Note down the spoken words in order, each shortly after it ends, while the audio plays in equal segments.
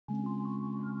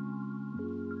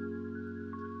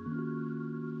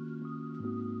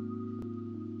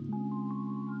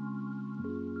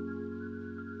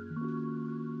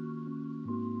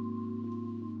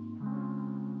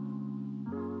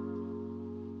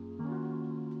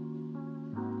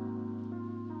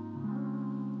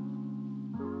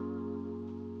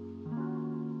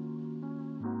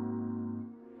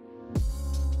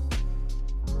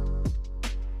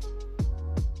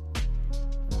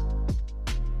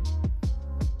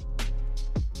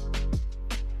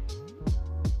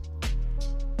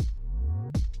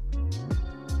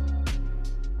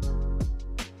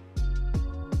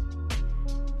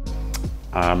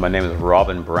My name is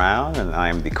Robin Browne, and I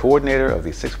am the coordinator of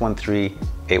the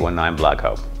 613-819 Black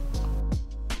Hub.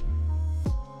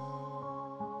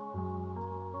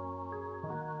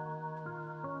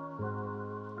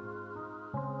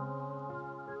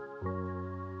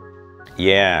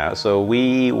 Yeah, so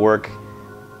we work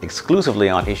exclusively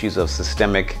on issues of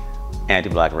systemic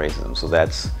anti-Black racism. So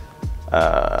that's,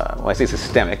 when I say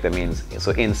systemic, that means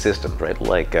so in systems, right?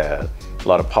 Like a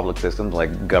lot of public systems,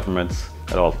 like governments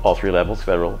at all three levels: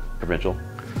 federal, provincial,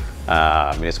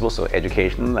 municipal, so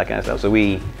education, that kind of stuff. So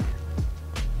we're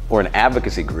an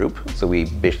advocacy group. So we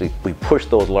push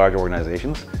those large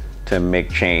organizations to make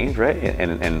change, right?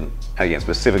 And again,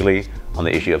 specifically on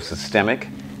the issue of systemic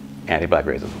anti-Black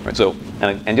racism, right? So,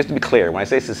 and just to be clear, when I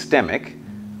say systemic,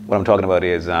 what I'm talking about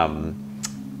is,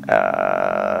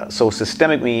 so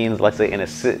systemic means, let's say, in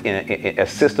a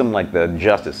system like the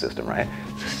justice system, right?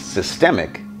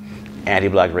 Systemic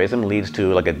anti-Black racism leads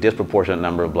to like a disproportionate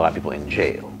number of Black people in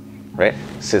jail, right?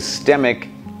 Systemic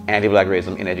anti-Black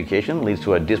racism in education leads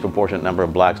to a disproportionate number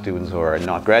of Black students who are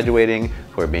not graduating,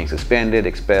 who are being suspended,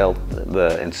 expelled,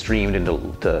 and streamed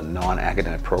into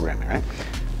non-academic programming, right?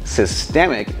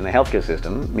 Systemic in the healthcare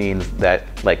system means that,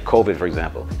 like COVID, for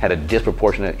example, had a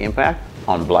disproportionate impact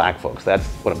on Black folks. That's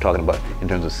what I'm talking about in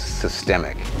terms of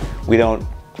systemic. We don't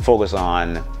focus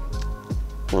on,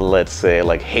 let's say,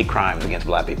 like hate crimes against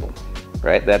Black people,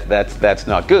 right? That's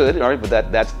not good, all right?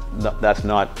 But that's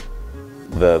not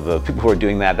the people who are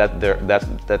doing that.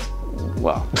 That's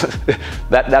well,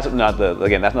 that's not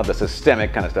the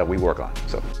systemic kind of stuff we work on.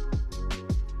 So.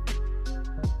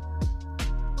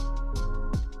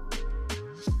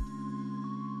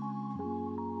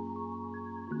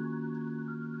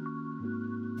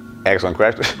 Excellent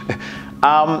question.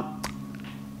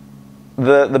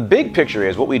 The big picture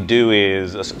is what we do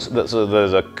is, so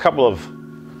there's a couple of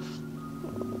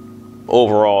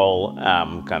overall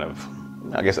kind of,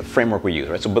 I guess, a framework we use,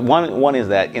 right? So, but one is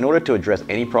that in order to address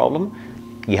any problem,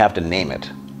 you have to name it.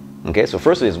 Okay, so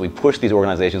first is we push these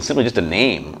organizations simply just to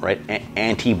name, right,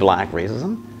 anti-Black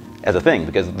racism as a thing,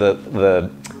 because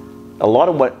a lot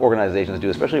of what organizations do,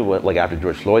 especially like after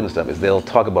George Floyd and stuff, is they'll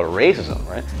talk about racism,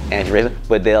 right? Anti-racism,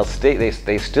 but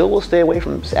they still will stay away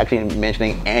from actually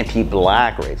mentioning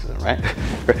anti-Black racism, right?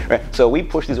 Right? So we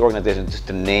push these organizations just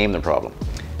to name the problem.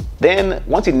 Then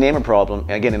once you name a problem,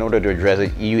 again, in order to address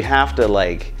it, you have to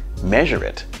like measure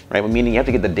it, right? Meaning you have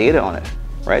to get the data on it,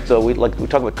 right? So we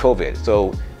talk about COVID.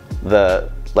 So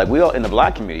we all in the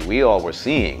Black community, we all were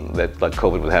seeing that like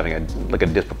COVID was having a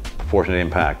disproportionate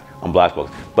impact on Black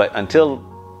folks, but until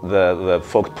the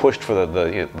folks pushed for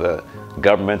the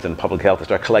government and public health to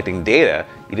start collecting data,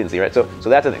 you didn't see, right? So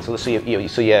that's the thing. So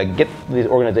you get these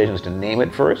organizations to name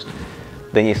it first,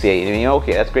 then you say,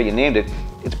 okay, that's great, you named it,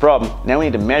 it's a problem. Now we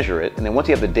need to measure it, and then once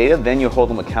you have the data, then you hold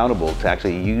them accountable to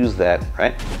actually use that,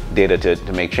 right, data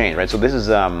to make change, right? So this is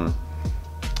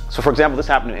so for example, this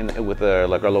happened with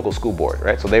like our local school board,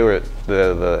 right? So they were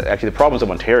actually the province of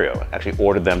Ontario actually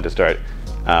ordered them to start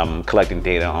collecting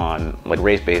data on like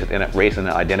race and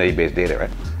identity-based data, right?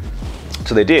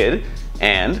 So they did,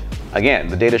 and again,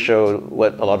 the data showed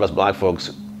what a lot of us Black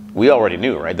folks, we already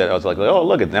knew, right? That I was like, oh,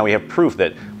 look, now we have proof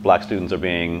that Black students are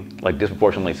being like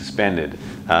disproportionately suspended,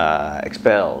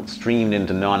 expelled, streamed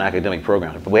into non-academic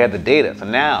programs. But we had the data, so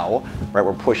now, right,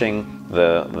 we're pushing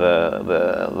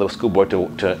the school board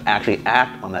to actually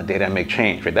act on that data and make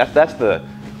change, right?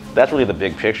 That's really the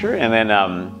big picture. And then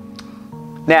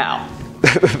now,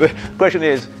 the question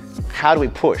is, how do we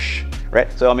push,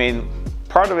 right? So I mean,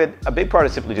 a big part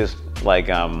is simply just like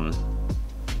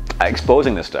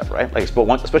exposing this stuff, right? Like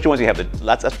especially once you have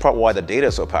that's part why the data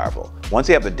is so powerful. Once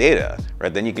you have the data,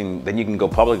 right, then you can go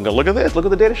public and go, look at this, look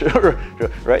at the data show,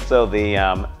 right? So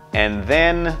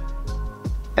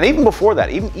and even before that,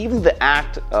 even the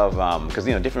act of because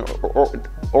different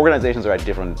organizations are at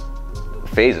different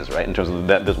phases, right, in terms of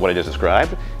that's what I just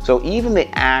described. So even the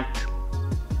act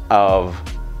of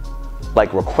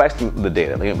like requesting the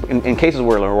data, like in cases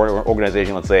where an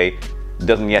organization, let's say,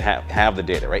 doesn't yet have the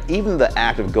data, right? Even the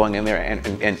act of going in there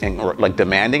and like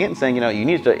demanding it and saying, you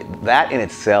need to, that in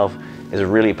itself is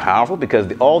really powerful,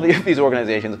 because all these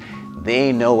organizations,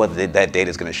 they know what that data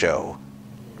is going to show,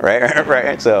 right?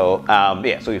 Right. So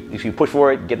so if you push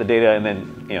for it, get the data, and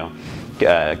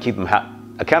then keep them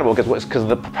accountable, because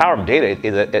the power of data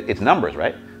is that it's numbers,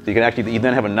 right? So you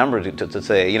then have a number to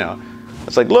say,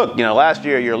 it's like, look, last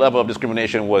year your level of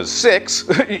discrimination was 6.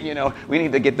 We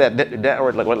need to get that,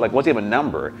 or like once you have a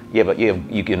number, it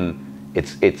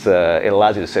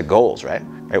allows you to set goals, right?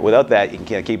 Without that, you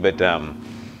can't keep it,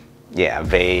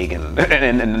 vague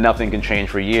and nothing can change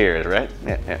for years, right?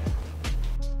 Yeah.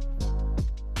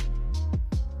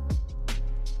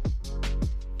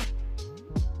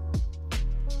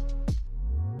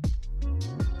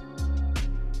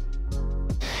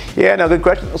 Yeah, no, good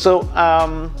question. So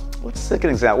let's take an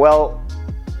example. Well,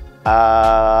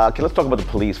 okay, let's talk about the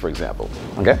police, for example.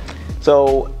 Okay,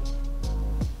 so,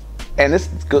 and this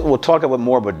we'll talk about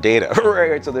more about data,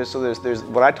 right? So there's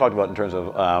what I talked about in terms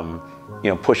of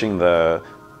pushing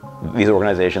these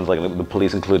organizations, like the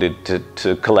police included,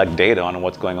 to collect data on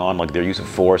what's going on, like their use of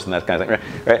force and that kind of thing,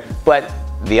 right? But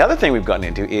the other thing we've gotten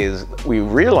into is we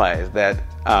realized that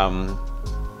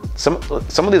some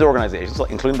of these organizations,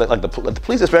 including like the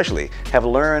police especially, they've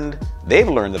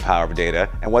learned the power of data,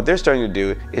 and what they're starting to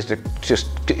do is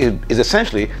is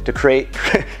essentially to create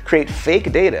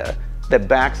fake data that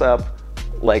backs up,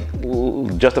 like,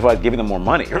 justifies giving them more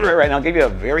money. Right? And I'll give you a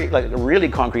really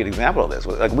concrete example of this.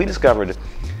 Like, we discovered,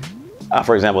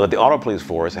 for example, that the auto police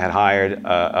force had hired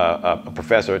a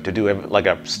professor to do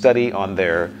a study on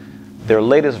their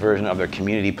latest version of their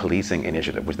community policing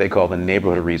initiative, which they call the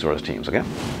neighborhood resource teams. Okay.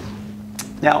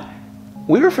 Now,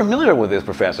 we were familiar with this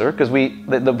professor because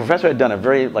the professor had done a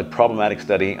very problematic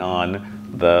study on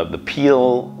the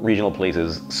Peel Regional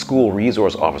Police's school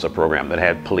resource officer program that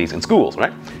had police in schools,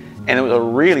 right? And it was a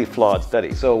really flawed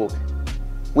study. So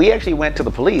we actually went to the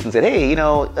police and said, hey,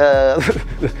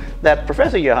 that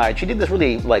professor you hired, she did this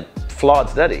really flawed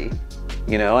study,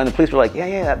 and the police were like,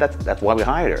 yeah, that's why we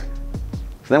hired her.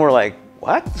 So then we're like,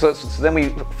 what? So then we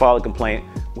filed a complaint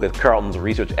with Carleton's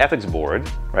Research Ethics Board,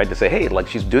 right, to say, hey,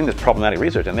 she's doing this problematic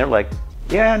research, and they're like,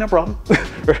 yeah, no problem.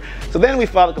 So then we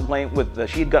filed a complaint with,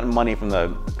 she had gotten money from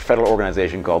the federal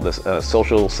organization called the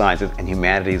Social Sciences and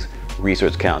Humanities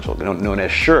Research Council, known as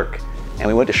SHRC. And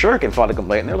we went to SHRC and filed a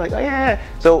complaint, and they're like, oh yeah.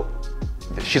 So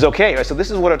she's okay, right? So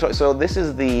this is what I'm talking,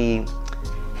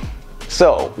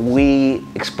 so we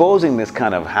exposing this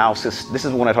kind of this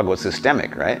is when I talk about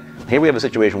systemic, right? Here we have a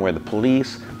situation where the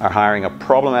police are hiring a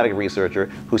problematic researcher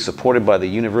who's supported by the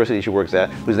university she works at,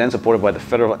 who's then supported by the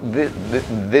federal,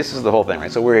 this is the whole thing,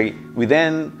 right? So we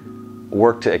then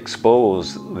work to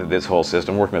expose this whole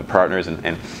system, working with partners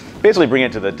and basically bring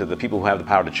it to the people who have the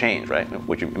power to change, right?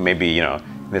 Which may be, in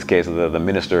this case, the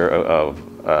minister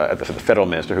the federal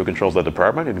minister who controls the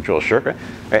department, who controls SHRC,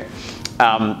 right?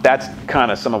 That's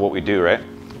kind of some of what we do, right?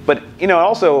 But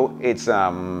also it's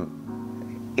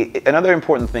another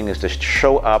important thing is to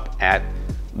show up at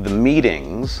the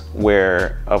meetings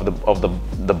of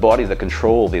the bodies that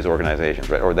control these organizations,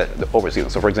 right, or that oversee them.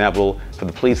 So, for example, for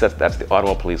the police, that's the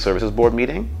Ottawa Police Services Board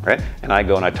meeting, right? And I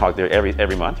go and I talk there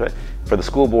every month, right? For the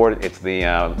school board, it's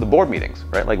the board meetings,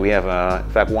 right? Like we have,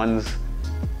 in fact,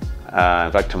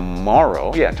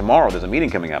 tomorrow there's a meeting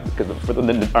coming up because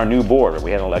for our new board, right?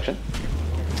 We had an election,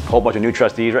 a whole bunch of new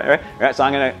trustees, right? So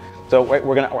I'm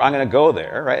gonna go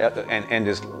there, right, and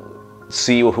just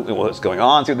see what's going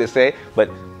on, see what they say. But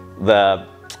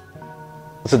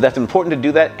so that's important to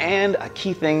do that. And a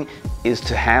key thing is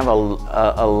to have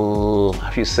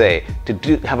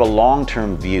have a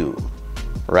long-term view,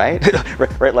 right?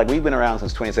 Right. Like we've been around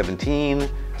since 2017.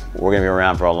 We're gonna be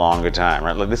around for a longer time,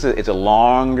 right? Like it's a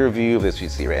longer view of this, you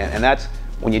see, right? And that's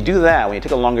when you do that, when you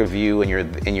take a longer view and you're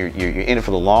in it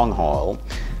for the long haul.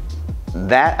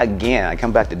 That again, I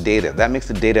come back to data. That makes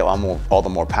the data all the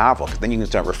more powerful, because then you can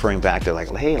start referring back to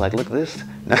hey, look at this.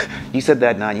 You said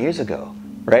that 9 years ago,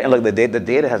 right? And look, the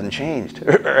data hasn't changed,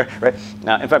 right?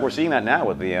 Now, in fact, we're seeing that now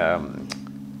with the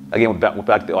again, we're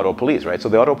back to the auto police, right? So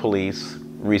the auto police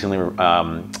recently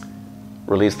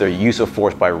released their use of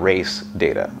force by race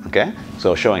data. Okay,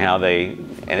 so showing how they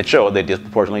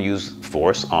disproportionately use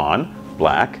force on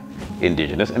Black,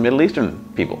 Indigenous, and Middle Eastern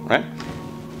people, right?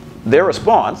 Their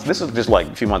response, this is just a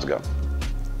few months ago,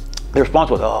 their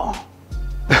response was,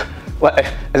 well,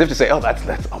 as if to say,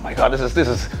 that's oh my God, this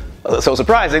is so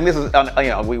surprising. This is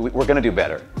we're going to do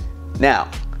better.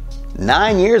 Now,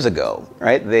 9 years ago,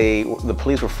 right? The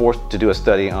police were forced to do a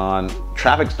study on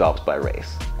traffic stops by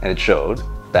race, and it showed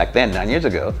back then, 9 years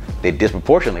ago, they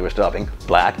disproportionately were stopping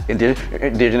Black,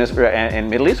 Indigenous, and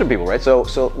Middle Eastern people, right?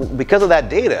 So because of that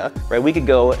data, right, we could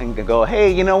go,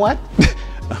 hey, you know what?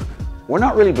 We're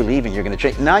not really believing you're going to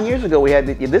change. 9 years ago, we had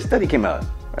this study came out,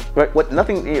 right? We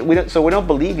don't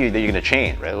believe you that you're going to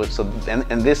change, right? So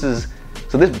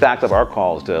this backs up our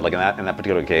calls to in that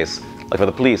particular case, for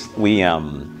the police,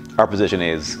 our position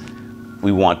is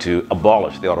we want to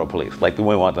abolish the auto police,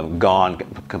 we want them gone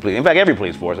completely. In fact, every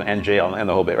police force and jail and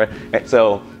the whole bit, right?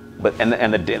 So,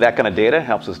 that kind of data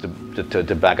helps us to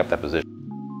back up that position.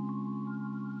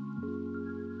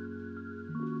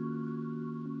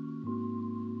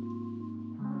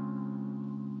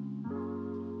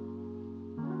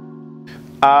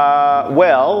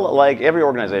 Well, like every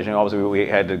organization, obviously we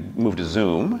had to move to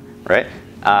Zoom, right?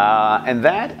 And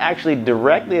that actually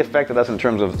directly affected us in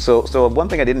terms of, so one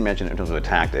thing I didn't mention in terms of a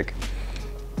tactic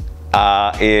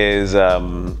is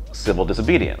civil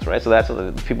disobedience, right? So that's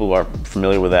people who are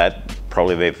familiar with that.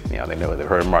 Probably they've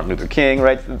heard of Martin Luther King,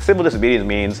 right? Civil disobedience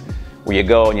means where you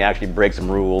go and you actually break some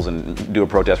rules and do a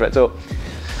protest, right? So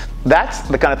that's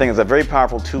the kind of thing that's a very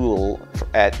powerful tool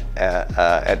at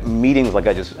meetings like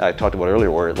I talked about earlier,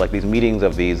 or like these meetings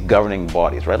of these governing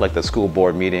bodies, right? Like the school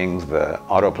board meetings, the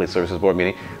auto police services board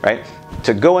meeting, right?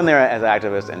 To go in there as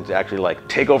activists and to actually like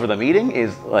take over the meeting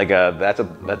is like that's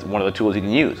one of the tools you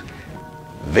can use.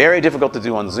 Very difficult to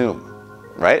do on Zoom,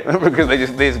 right? Because they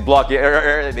just block you.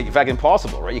 In fact,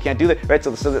 impossible, right? You can't do that, right?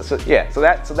 So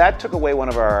that took away one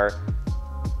of our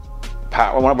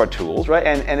tools, right?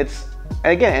 And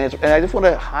I just want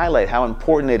to highlight how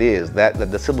important it is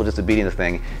that the civil disobedience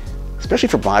thing, especially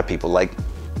for Black people, like,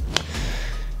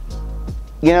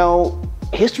 you know,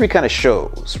 history kind of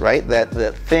shows, right, that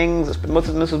things,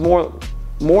 this is more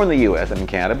in the U.S. than in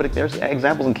Canada, but there's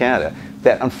examples in Canada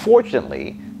that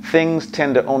unfortunately things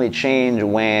tend to only change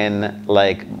when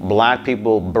like Black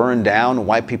people burn down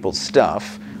white people's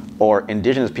stuff, or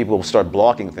Indigenous people start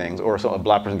blocking things, or a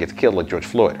Black person gets killed like George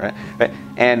Floyd, right?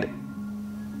 And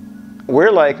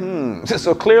we're like,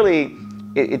 so clearly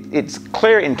it's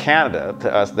clear in Canada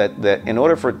to us that in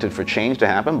order for change to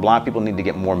happen, Black people need to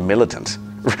get more militant,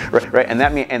 right? And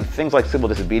that means, and things like civil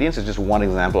disobedience is just one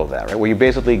example of that, right? Where you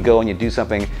basically go and you do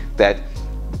something that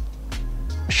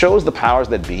shows the powers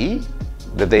that be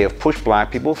that they have pushed Black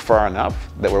people far enough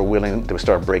that we're willing to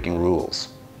start breaking rules,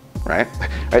 right?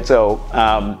 Right. So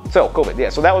COVID, yeah.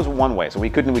 So that was one way. So we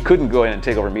couldn't go in and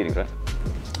take over meetings, right?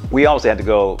 We obviously had to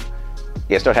go,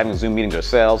 start having Zoom meetings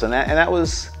ourselves, and that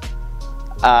was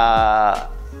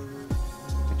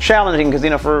challenging because, you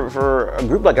know, for a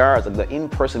group like ours, the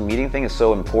in-person meeting thing is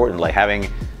so important. Like having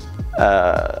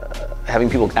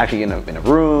people actually in a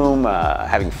room,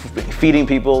 feeding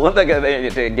people to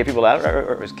get people out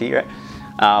is key, right?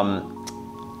 And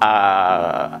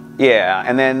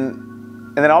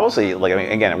then obviously, like, I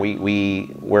mean, again,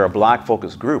 we're a Black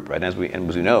focused group, right? And as we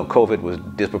know, COVID was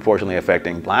disproportionately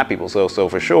affecting Black people. So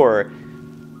for sure,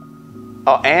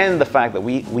 and the fact that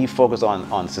we focus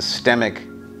on systemic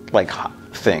like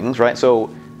things, right?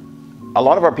 So a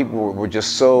lot of our people were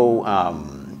just so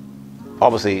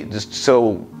obviously just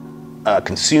so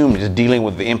consumed just dealing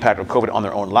with the impact of COVID on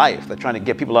their own life. They're trying to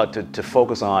get people out to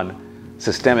focus on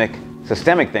systemic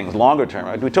things longer term.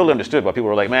 Right? We totally understood why people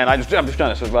were like, man, I'm just trying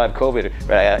to survive COVID.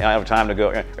 Right? I don't have time to go.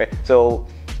 Right? So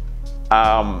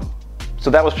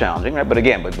that was challenging, right? But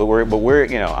again, but we're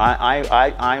you know,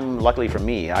 I'm luckily for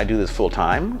me, I do this full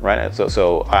time, right?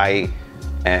 So I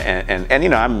and you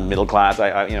know, I'm middle class.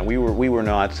 You know, we were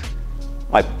not.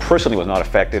 I personally was not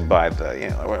affected by the, you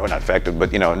know, we're not affected,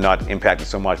 but, you know, not impacted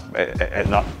so much,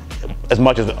 not as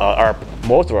much as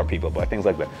most of our people by things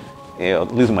like the, you know,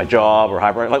 losing my job or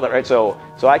high, right? So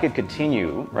I could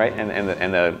continue, right, and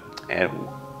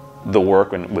the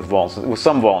work with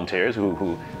some volunteers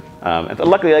who and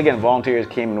luckily again volunteers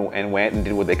came and went and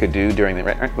did what they could do during the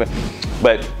right,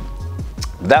 but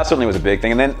that certainly was a big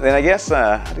thing. And then I guess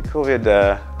how did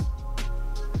COVID.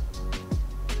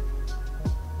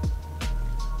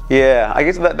 Yeah, I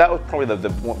guess that was probably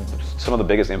some of the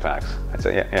biggest impacts, I'd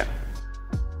say, yeah.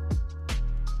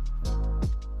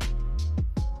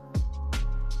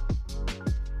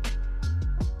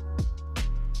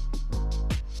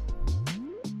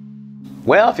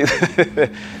 Well,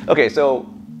 okay, so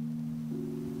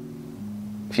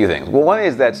a few things. Well, one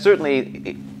is that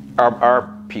certainly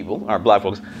our people, our Black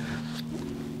folks,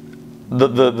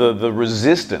 the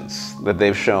resistance that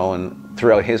they've shown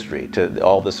throughout history to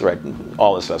all this, right,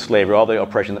 all this stuff, slavery, all the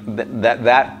oppression,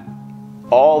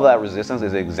 all that resistance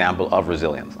is an example of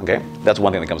resilience, okay? That's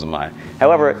one thing that comes to mind.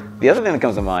 However, the other thing that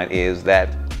comes to mind is that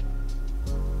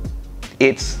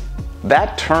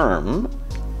that term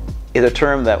is a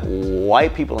term that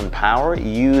white people in power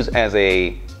use as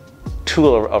a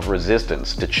tool of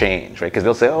resistance to change, right? Because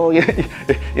they'll say, oh, yeah,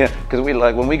 because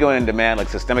when we go in and demand like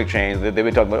systemic change, they've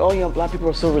been talking about, oh, you know, Black people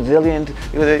are so resilient.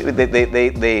 You know,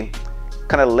 they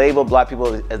kind of label Black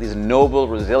people as these noble,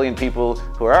 resilient people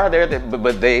who are there,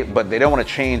 but they don't want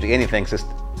to change anything.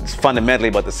 It's fundamentally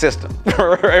about the system,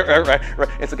 right?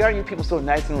 It's like, are you people so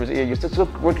nice and resilient?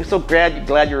 We're so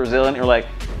glad you're resilient. You're like,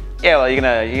 yeah, well, you're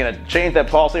gonna change that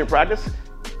policy or practice?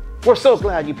 We're so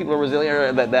glad you people are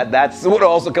resilient. That's what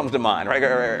also comes to mind, right?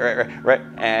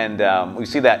 And we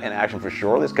see that in action for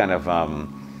sure. This kind of,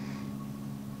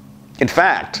 in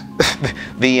fact,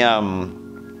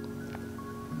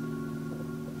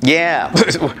 yeah,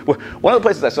 one of the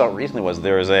places I saw it recently was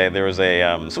there was a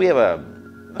so we have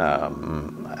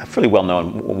a fairly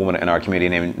well-known woman in our community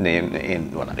named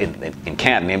in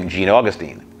Canada named Jean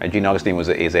Augustine. Right? Jean Augustine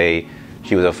is a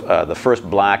She was the first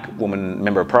black woman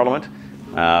member of parliament.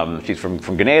 She's from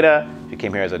Grenada. She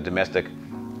came here as a domestic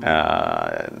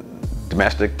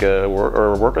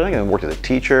worker, I think, and worked as a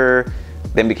teacher.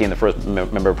 Then became the first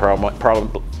member of parliament,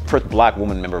 first black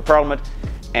woman member of parliament,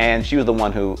 and she was the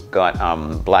one who got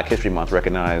Black History Month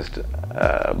recognized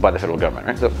by the federal government.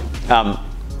 Right?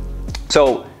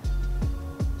 So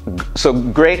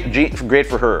great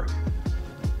for her.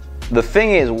 The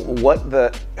thing is,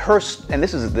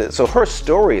 her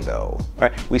story though,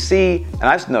 right? We see, and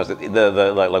I've noticed that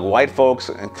the white folks,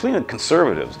 including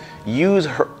conservatives, use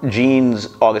Jean's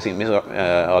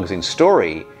Augustine's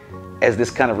story as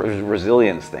this kind of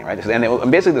resilience thing, right? And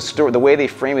basically the way they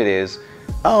frame it is,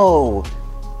 oh,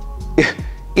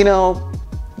 you know,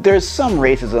 there's some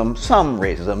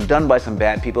racism done by some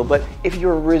bad people, but if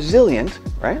you're resilient,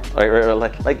 right? Or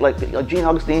like Jean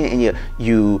Augustine, and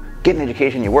you get an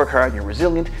education, you work hard, you're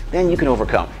resilient, then you can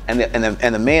overcome. And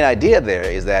the main idea there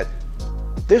is that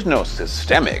there's no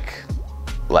systemic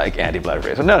like anti-black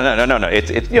racism. No. It's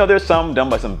there's some done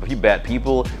by some few bad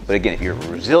people, but again, if you're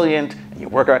resilient and you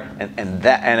work hard, and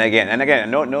again,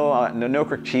 no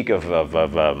critique of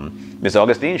Miss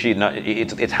Augustine.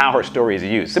 It's how her story is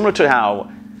used, similar to how.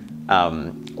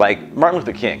 Like Martin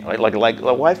Luther King, like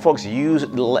white folks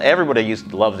everybody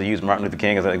loves to use Martin Luther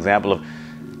King as an example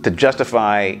to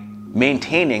justify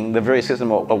maintaining the very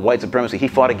system of white supremacy he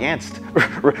fought against,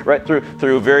 right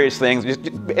through various things,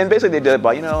 and basically they did it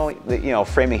by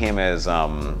framing him as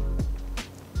kind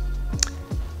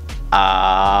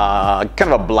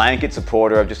of a blanket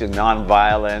supporter of just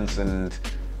nonviolence and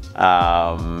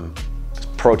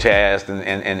protest and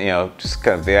just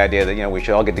kind of the idea that we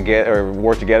should all get together or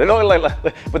work together.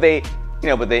 But they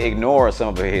ignore some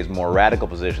of his more radical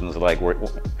positions, in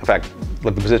fact,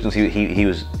 the positions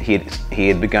he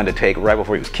had begun to take right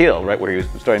before he was killed, right, where he was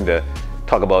starting to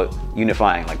talk about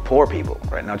unifying poor people,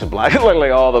 right, not just black,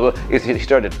 he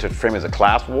started to frame it as a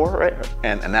class war, right,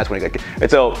 and that's when he got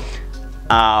killed.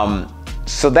 And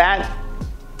so that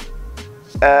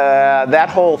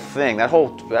whole thing, that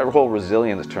whole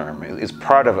resilience term is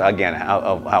part of, again,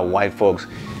 how white folks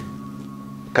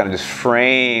kind of just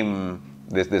frame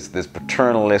this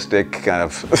paternalistic kind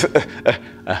of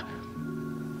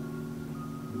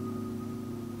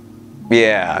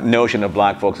notion of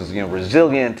black folks as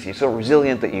resilient. You're so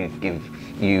resilient that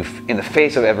you've in the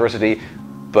face of adversity,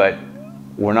 but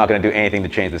we're not going to do anything to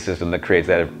change the system that creates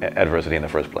that adversity in the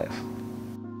first place.